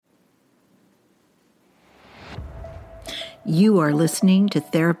You are listening to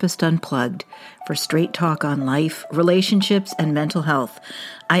Therapist Unplugged for straight talk on life, relationships, and mental health.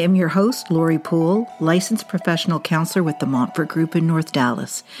 I am your host, Lori Poole, licensed professional counselor with the Montfort Group in North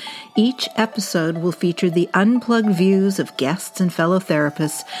Dallas. Each episode will feature the unplugged views of guests and fellow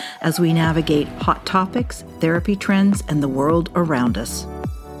therapists as we navigate hot topics, therapy trends, and the world around us.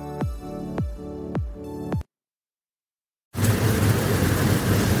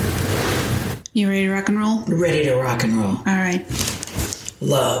 You ready to rock and roll? Ready to rock and roll. All right.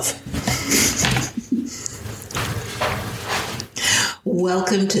 Love.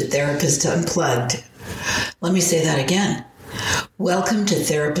 Welcome to Therapist Unplugged. Let me say that again. Welcome to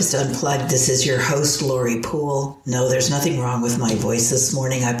Therapist Unplugged. This is your host, Lori Poole. No, there's nothing wrong with my voice this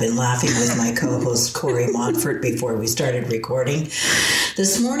morning. I've been laughing with my co-host, Corey Montfort, before we started recording.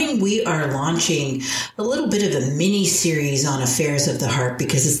 This morning, we are launching a little bit of a mini-series on affairs of the heart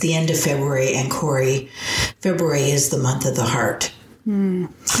because it's the end of February, and Corey, February is the month of the heart.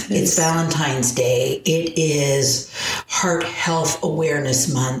 It's Valentine's Day. It is Heart Health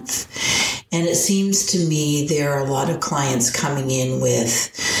Awareness Month. And it seems to me there are a lot of clients coming in with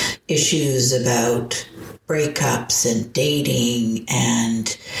issues about breakups and dating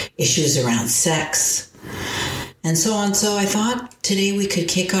and issues around sex and so on. So I thought today we could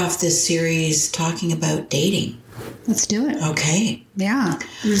kick off this series talking about dating. Let's do it. Okay. Yeah.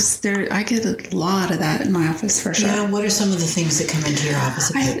 I get a lot of that in my office for sure. Yeah. What are some of the things that come into your office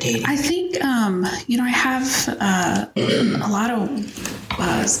about dating? I think, I have a lot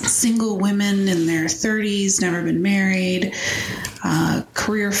of single women in their 30s, never been married,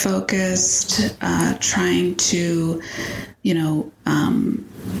 career focused, trying to,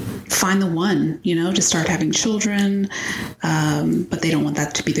 find the one, to start having children, but they don't want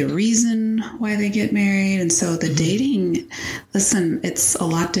that to be the reason why they get married. And so the dating, listen, it's a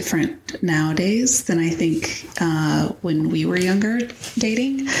lot different nowadays than I think when we were younger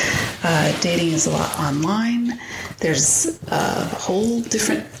dating. Dating is a lot online. There's a whole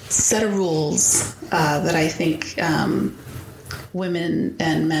different set of rules that I think women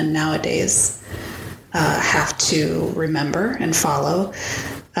and men nowadays have to remember and follow.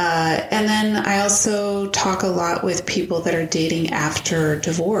 And then I also talk a lot with people that are dating after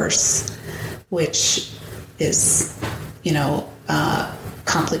divorce, which is,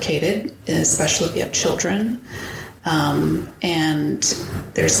 complicated, especially if you have children. And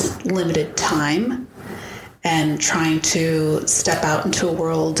there's limited time, and trying to step out into a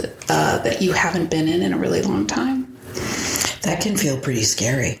world that you haven't been in a really long time. That can feel pretty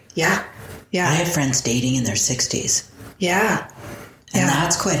scary. Yeah. Yeah. I have friends dating in their 60s. Yeah. And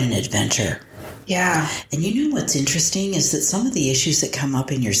that's quite an adventure. Yeah. And what's interesting is that some of the issues that come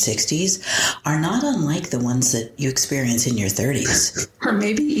up in your 60s are not unlike the ones that you experience in your 30s. Or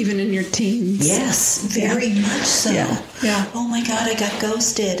maybe even in your teens. Yes, very much so. Yeah. Oh my God, I got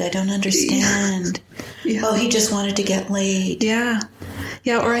ghosted. I don't understand. Yeah. Oh, he just wanted to get laid. Yeah.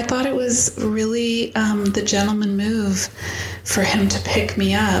 Yeah, or I thought it was really the gentleman move for him to pick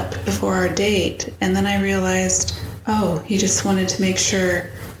me up before our date. And then I realized, oh, he just wanted to make sure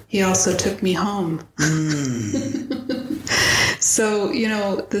he also took me home. So,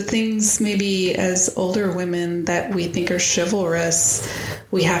 the things maybe as older women that we think are chivalrous,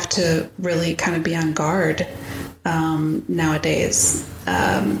 we have to really kind of be on guard nowadays.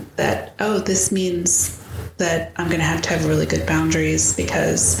 This means that I'm going to have really good boundaries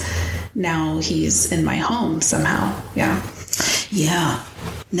because now he's in my home somehow. Yeah. Yeah.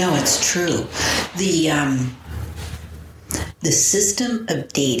 No, it's true. The system of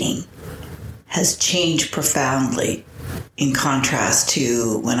dating has changed profoundly in contrast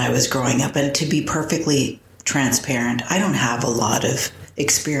to when I was growing up. And to be perfectly transparent, I don't have a lot of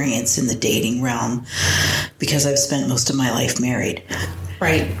experience in the dating realm because I've spent most of my life married.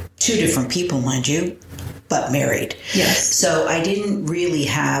 Right. 2 different people, mind you, but married. Yes. So I didn't really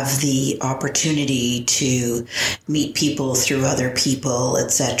have the opportunity to meet people through other people,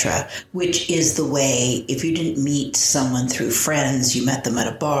 etc., which is the way, if you didn't meet someone through friends, you met them at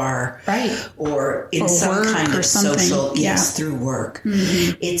a bar. Right. Or in some kind of social, through work.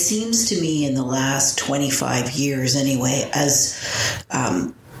 Mm-hmm. It seems to me in the last 25 years anyway, as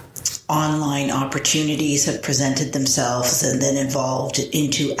online opportunities have presented themselves and then evolved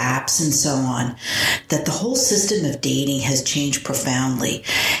into apps and so on, that the whole system of dating has changed profoundly.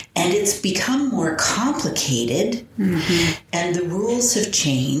 And it's become more complicated, and the rules have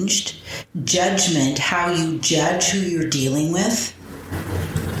changed. Judgment, how you judge who you're dealing with,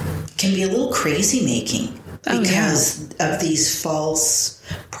 can be a little crazy making because of these false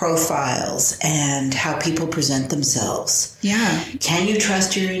profiles and how people present themselves. Yeah. Can you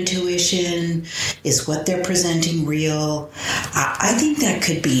trust your intuition? Is what they're presenting real? I think that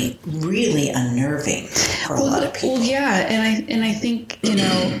could be really unnerving for a lot of people. Well, yeah, and I think,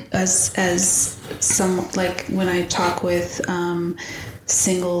 as some, like when I talk with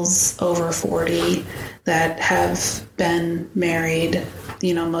singles over 40 that have been married,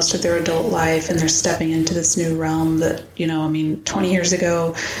 most of their adult life, and they're stepping into this new realm that, 20 years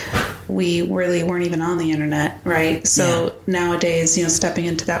ago, we really weren't even on the internet, right? So nowadays, stepping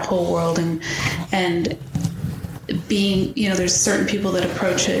into that whole world and being, there's certain people that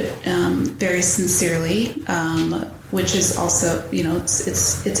approach it very sincerely, which is also,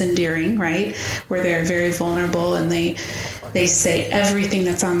 it's endearing, right? Where they're very vulnerable and they say everything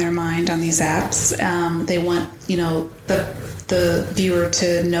that's on their mind on these apps. They want, the viewer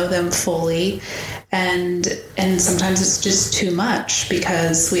to know them fully. And sometimes it's just too much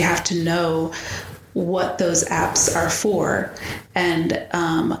because we have to know what those apps are for. And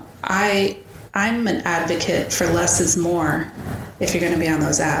I'm an advocate for less is more if you're going to be on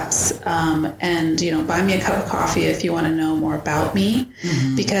those apps. And buy me a cup of coffee if you want to know more about me,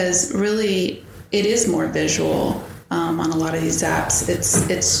 because really it is more visual. On a lot of these apps,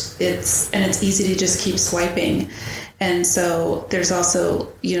 it's easy to just keep swiping. And so there's also,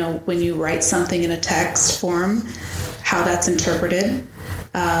 when you write something in a text form, how that's interpreted.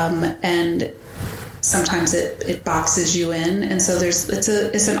 And sometimes it boxes you in. And so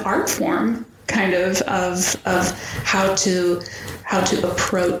it's an art form kind of how to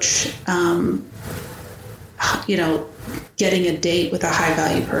approach, getting a date with a high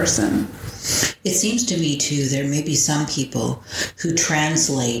value person. It seems to me, too, there may be some people who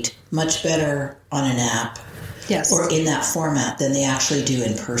translate much better on an app or in that format than they actually do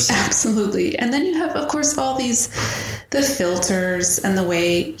in person. Absolutely. And then you have, of course, all the filters and the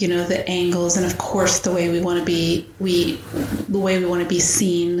way, the angles, and of course the way we want to be, the way we want to be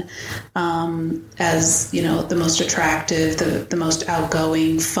seen as, the most attractive, the most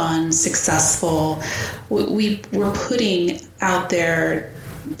outgoing, fun, successful. We're putting out there,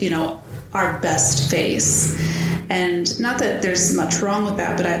 our best face. And not that there's much wrong with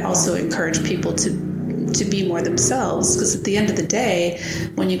that, but I also encourage people to be more themselves, because at the end of the day,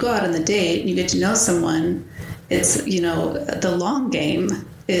 when you go out on the date and you get to know someone, it's, the long game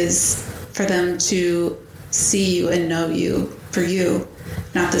is for them to see you and know you for you,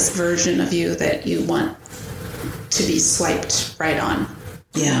 not this version of you that you want to be swiped right on.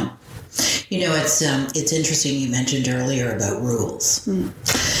 Yeah. It's interesting you mentioned earlier about rules.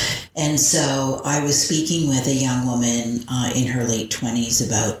 And so I was speaking with a young woman in her late 20s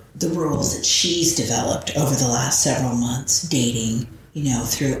about the rules that she's developed over the last several months dating,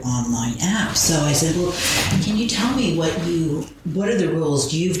 through online apps. So I said, well, can you tell me what are the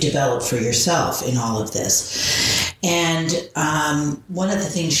rules you've developed for yourself in all of this? And one of the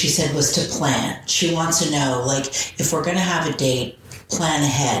things she said was to plan. She wants to know, if we're going to have a date, plan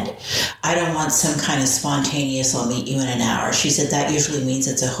ahead. I don't want some kind of spontaneous, I'll meet you in an hour. She said that usually means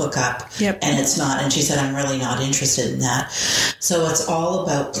it's a hookup, and it's not. And she said, I'm really not interested in that. So it's all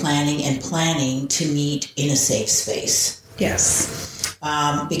about planning to meet in a safe space. Yes.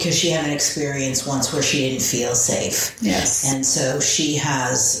 Because she had an experience once where she didn't feel safe. Yes. And so she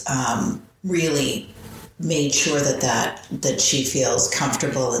has really made sure that she feels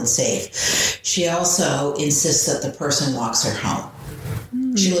comfortable and safe. She also insists that the person walks her home.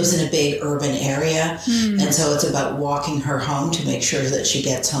 She lives in a big urban area, and so it's about walking her home to make sure that she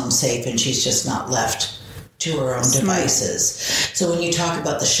gets home safe and she's just not left to her own devices. So when you talk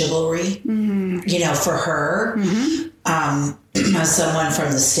about the chivalry, for her, as someone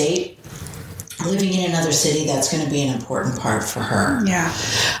from the state, living in another city, that's going to be an important part for her. Yeah.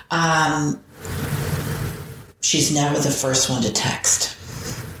 She's never the first one to text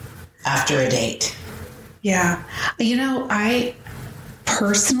after a date. Yeah.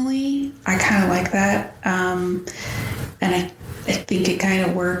 Personally, I kind of like that. And I think it kind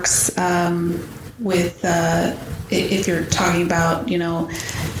of works with, if you're talking about,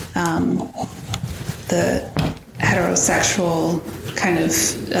 the heterosexual kind of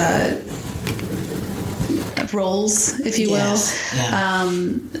roles, if you will,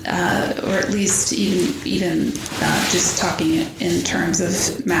 or at least even just talking in terms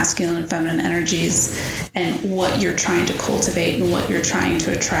of masculine and feminine energies and what you're trying to cultivate and what you're trying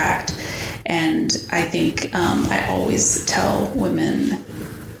to attract. And I think I always tell women,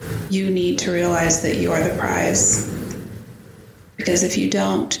 you need to realize that you are the prize, because if you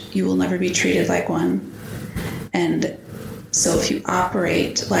don't, you will never be treated like one. And so if you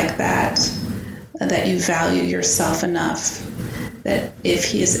operate like that you value yourself enough that if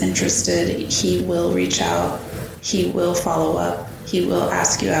he is interested, he will reach out, he will follow up, he will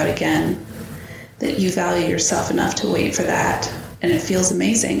ask you out again, that you value yourself enough to wait for that. And it feels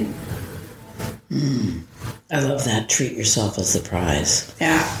amazing. I love that. Treat yourself as the prize.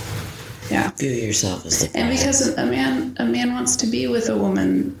 Yeah. Yeah. View yourself as the prize. And because a man wants to be with a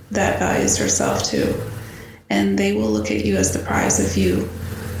woman that values herself too. And they will look at you as the prize if you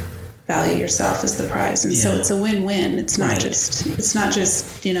value yourself as the prize. And so it's a win-win. It's not just, just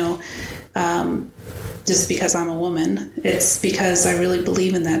because I'm a woman. It's because I really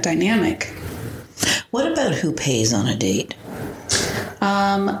believe in that dynamic. What about who pays on a date?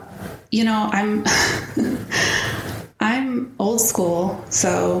 I'm old school,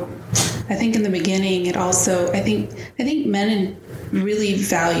 so I think in the beginning it also, I think men really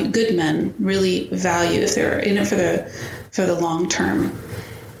value, good men really value, if they're in it for the long term,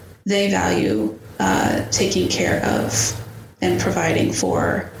 they value taking care of and providing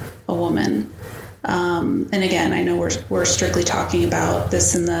for a woman. And again, I know we're strictly talking about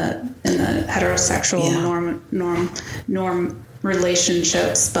this in the heterosexual norm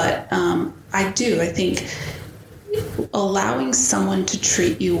relationships, but I think allowing someone to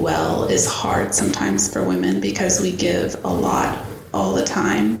treat you well is hard sometimes for women because we give a lot all the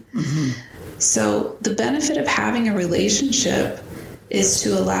time. Mm-hmm. So the benefit of having a relationship is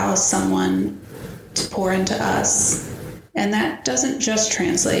to allow someone to pour into us. And that doesn't just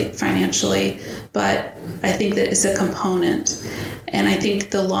translate financially, but I think that it's a component. And I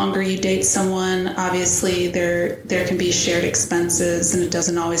think the longer you date someone, obviously there can be shared expenses, and it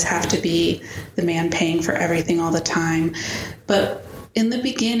doesn't always have to be the man paying for everything all the time. But in the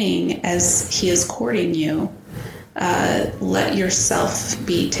beginning, as he is courting you, let yourself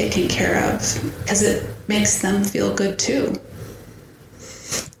be taken care of, because it makes them feel good too.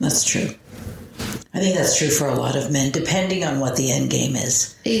 That's true. I think that's true for a lot of men, depending on what the end game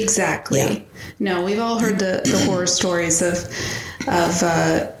is. Exactly. Yeah. No, we've all heard the horror stories of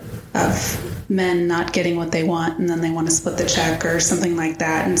men not getting what they want, and then they want to split the check or something like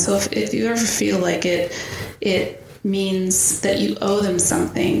that. And so if you ever feel like it means that you owe them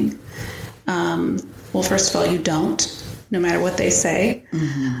something, well, first of all, you don't, no matter what they say.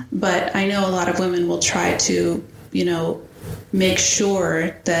 Mm-hmm. But I know a lot of women will try to, make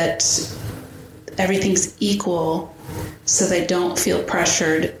sure that everything's equal so they don't feel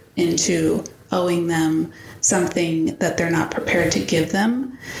pressured into owing them something that they're not prepared to give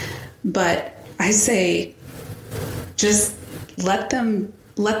them. But I say, just let them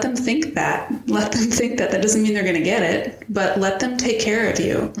think that. Let them think that. That doesn't mean they're going to get it, but let them take care of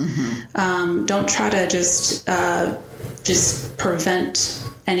you. Mm-hmm. Don't try to just prevent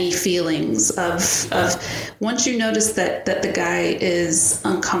any feelings of once you notice that the guy is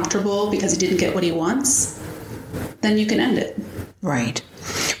uncomfortable because he didn't get what he wants, then you can end it. Right.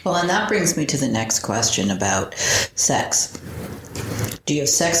 Well, and that brings me to the next question about sex. Do you have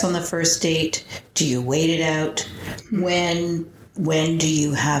sex on the first date? Do you wait it out? When do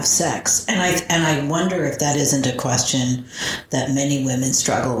you have sex? And I wonder if that isn't a question that many women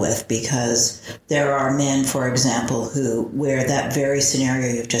struggle with, because there are men, for example, where that very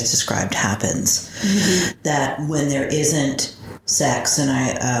scenario you've just described happens. Mm-hmm. That when there isn't sex, and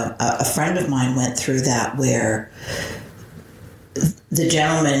a friend of mine went through that, where the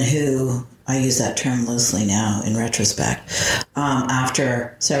gentleman who, I use that term loosely now in retrospect,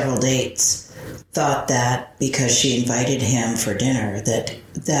 after several dates, thought that because she invited him for dinner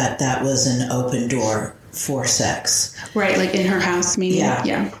that was an open door for sex. Right, like in her house, meaning?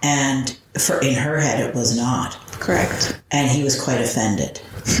 Yeah. And in her head, it was not. Correct. And he was quite offended.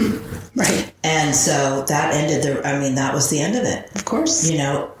 Right. And so that ended that was the end of it. Of course.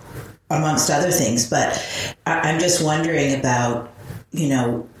 Amongst other things. But I'm just wondering about,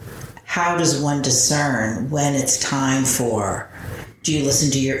 how does one discern when it's time for? Do you listen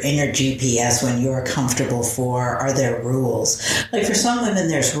to your inner GPS when you're comfortable for? Are there rules? Like for some women,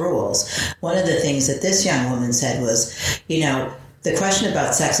 there's rules. One of the things that this young woman said was, the question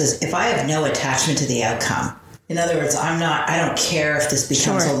about sex is, if I have no attachment to the outcome, in other words, I don't care if this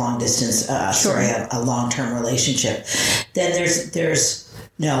becomes a long distance, a long-term relationship, then there's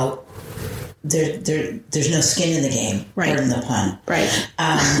no skin in the game. Right. Pardon the pun. Right.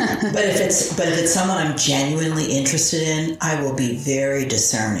 But if it's someone I'm genuinely interested in, I will be very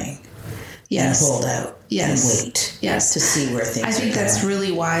discerning. Yes. And hold out. Yes. And wait. Yes. To see where things are going. I think that's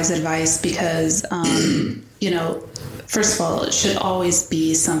really wise advice because, first of all, it should always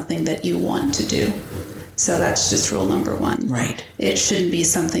be something that you want to do. So that's just rule number one. Right. It shouldn't be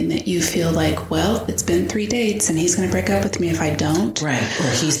something that you feel like, well, it's been 3 dates and he's going to break up with me if I don't. Right. Or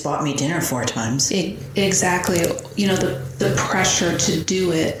he's bought me dinner 4 times. Exactly. The pressure to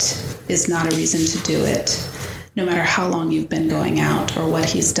do it is not a reason to do it, no matter how long you've been going out or what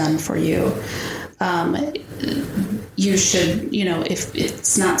he's done for you. You should, if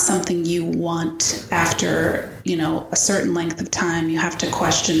it's not something you want after, a certain length of time, you have to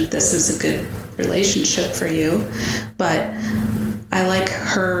question if this is a good relationship for you. But I like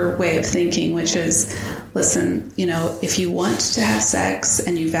her way of thinking, which is, listen, if you want to have sex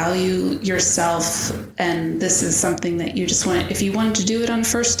and you value yourself and this is something that you just want, if you want to do it on a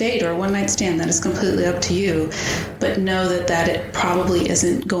first date or a one night stand, that is completely up to you. But know that it probably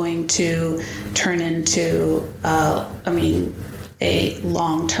isn't going to turn into, a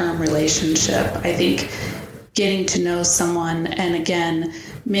long-term relationship. I think getting to know someone and, again,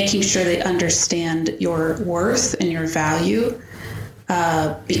 making sure they understand your worth and your value,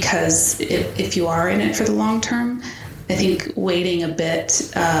 because if you are in it for the long term, I think waiting a bit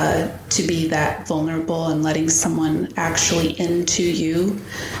to be that vulnerable and letting someone actually into you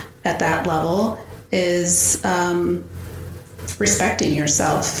at that level is respecting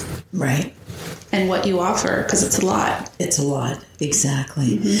yourself. Right. And what you offer, because it's a lot. It's a lot.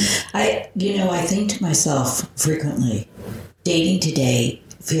 Exactly. Mm-hmm. I think to myself frequently, dating today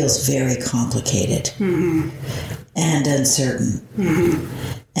feels very complicated and uncertain. Mm-hmm.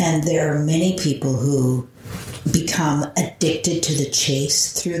 And there are many people who become addicted to the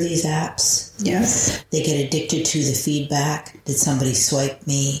chase through these apps. Yes. They get addicted to the feedback. Did somebody swipe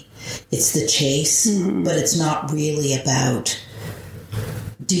me? It's the chase, but it's not really about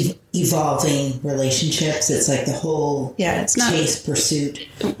evolving relationships. It's like the whole it's not chase pursuit.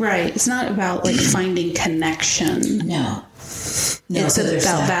 Right. It's not about finding connection. No. It's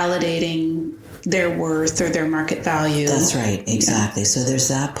about validating their worth or their market value. That's right. Exactly. Yeah. So there's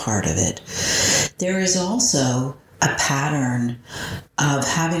that part of it. There is also a pattern of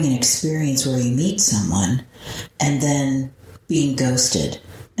having an experience where you meet someone and then being ghosted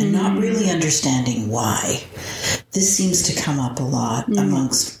and not really understanding why. This seems to come up a lot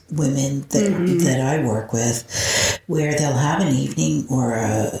amongst women that I work with, where they'll have an evening or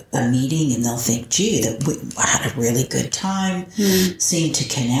a meeting and they'll think, gee, that we had a really good time, seemed to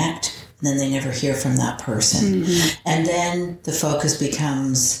connect, and then they never hear from that person. And then the focus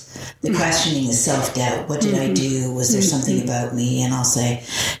becomes the questioning, the self-doubt. What did I do? Was there something about me? And I'll say,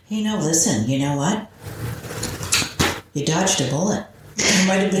 hey, no, listen, you know what? You dodged a bullet. There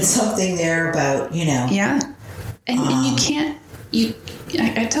might have been something there about, Yeah. And you can't,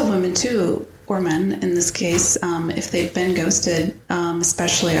 I tell women too, or men in this case, if they've been ghosted,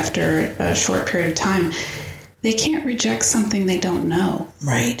 especially after a short period of time, they can't reject something they don't know.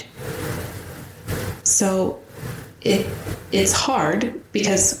 Right. So it's hard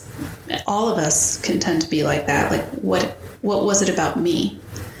because all of us can tend to be like that. Like, what was it about me?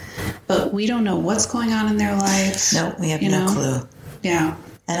 But we don't know what's going on in their life. No, we have no clue. Yeah.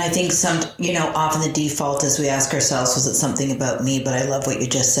 And I think often the default is we ask ourselves, was it something about me? But I love what you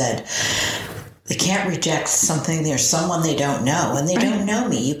just said. They can't reject something. There's someone they don't know, and they don't know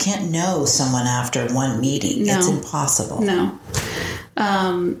me. You can't know someone after one meeting. No. It's impossible. No.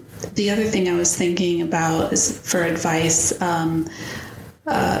 The other thing I was thinking about is for advice,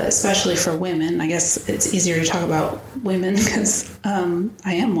 especially for women. I guess it's easier to talk about women because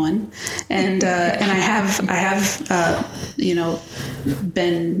I am one, and I have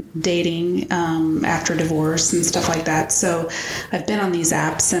been dating after divorce and stuff like that. So I've been on these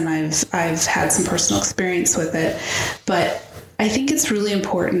apps and I've had some personal experience with it. But I think it's really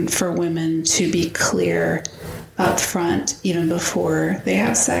important for women to be clear up front, even before they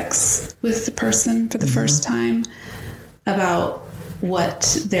have sex with the person for the first time, about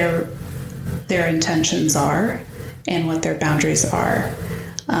what their intentions are and what their boundaries are.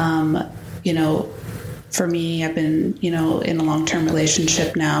 For me, I've been, in a long-term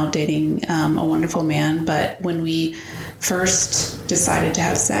relationship now, dating a wonderful man. But when we first decided to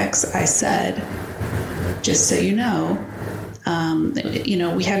have sex, I said, just so you know,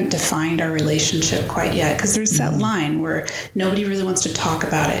 we hadn't defined our relationship quite yet, because there's that line where nobody really wants to talk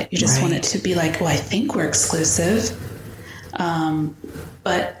about it. You just want it to be like, well, I think we're exclusive.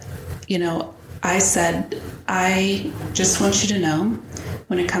 But I said, I just want you to know,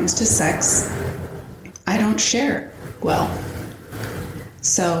 when it comes to sex, I don't share well.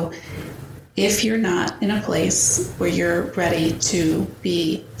 So if you're not in a place where you're ready to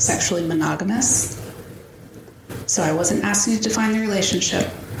be sexually monogamous, so I wasn't asking you to define the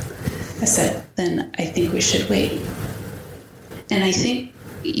relationship, I said, then I think we should wait. And I think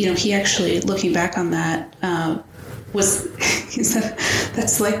he actually, looking back on that, he said,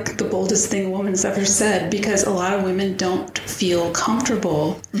 that's like the boldest thing a woman's ever said, because a lot of women don't feel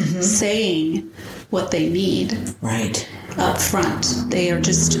comfortable saying what they need right up front. They are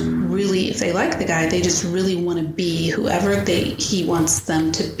just really, if they like the guy, they just really want to be whoever he wants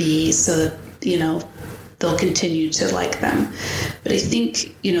them to be, so that, they'll continue to like them. But I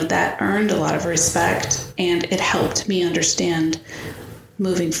think, that earned a lot of respect, and it helped me understand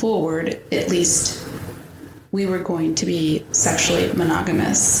moving forward, at least, we were going to be sexually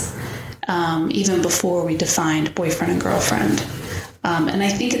monogamous, even before we defined boyfriend and girlfriend. And I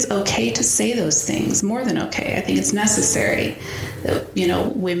think it's okay to say those things, more than okay. I think it's necessary that,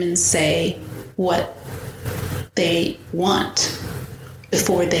 women say what they want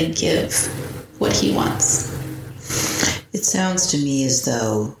before they give what he wants. It sounds to me as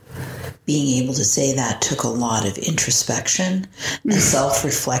though being able to say that took a lot of introspection and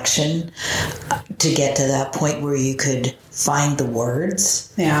self-reflection to get to that point where you could find the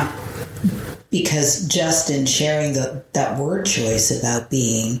words. Yeah. Because just in sharing that word choice about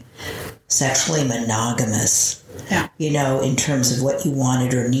being sexually monogamous, yeah, in terms of what you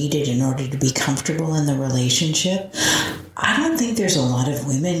wanted or needed in order to be comfortable in the relationship, I don't think there's a lot of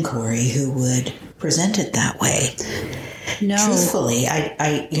women, Corey, who would present it that way. No. Truthfully,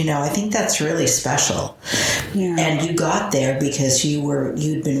 I think that's really special. Yeah. And you got there because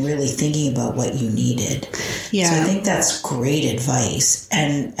you'd been really thinking about what you needed. Yeah. So I think that's great advice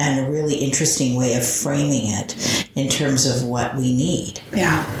and a really interesting way of framing it in terms of what we need.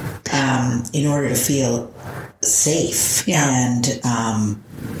 Yeah. In order to feel safe and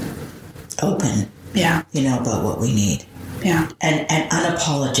open. Yeah. About what we need. Yeah. And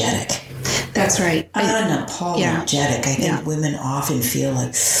unapologetic. That's right. Unapologetic. I think women often feel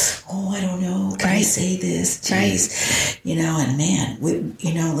like, I don't know. Can I say this? Jeez. And man,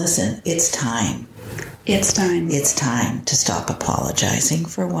 listen, it's time. It's time. It's time to stop apologizing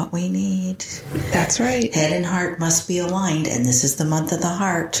for what we need. That's right. Head and heart must be aligned, and this is the month of the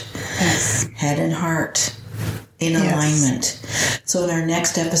heart. Yes. Head and heart in alignment. So in our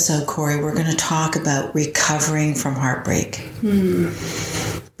next episode, Corey, we're going to talk about recovering from heartbreak.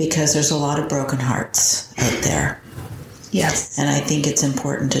 Because there's a lot of broken hearts out there. Yes. And I think it's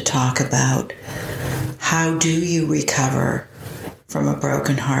important to talk about how do you recover from a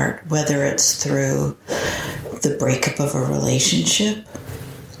broken heart, whether it's through the breakup of a relationship,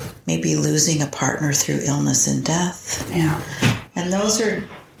 maybe losing a partner through illness and death. Yeah. And those are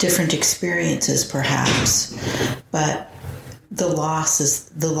different experiences, perhaps, but the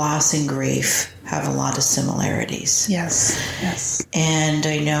loss and grief have a lot of similarities. Yes. And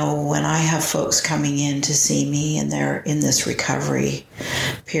I know when I have folks coming in to see me and they're in this recovery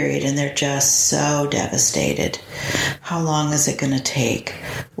period and they're just so devastated. How long is it going to take?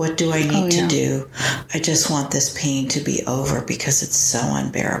 What do I need to do? I just want this pain to be over because it's so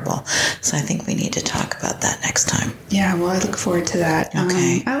unbearable. So I think we need to talk about that next time. Yeah, well, I look forward to that.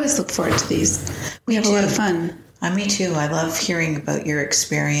 Okay. I always look forward to these. We have a lot of fun. Me too. I love hearing about your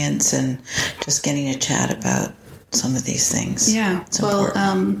experience and just getting to chat about some of these things. Yeah. It's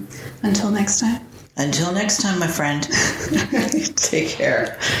important. Until next time. Until next time, my friend. Take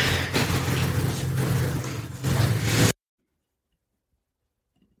care.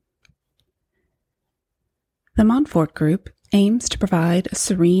 The Montfort Group aims to provide a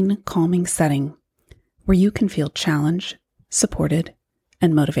serene, calming setting where you can feel challenged, supported,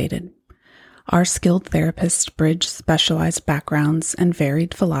 and motivated. Our skilled therapists bridge specialized backgrounds and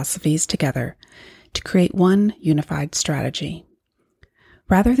varied philosophies together to create one unified strategy.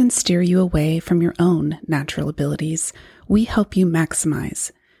 Rather than steer you away from your own natural abilities, we help you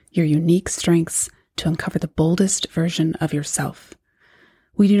maximize your unique strengths to uncover the boldest version of yourself.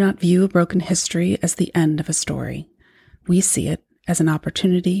 We do not view a broken history as the end of a story. We see it as an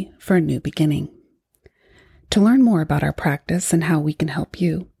opportunity for a new beginning. To learn more about our practice and how we can help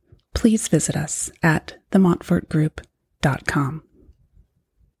you, please visit us at themontfortgroup.com.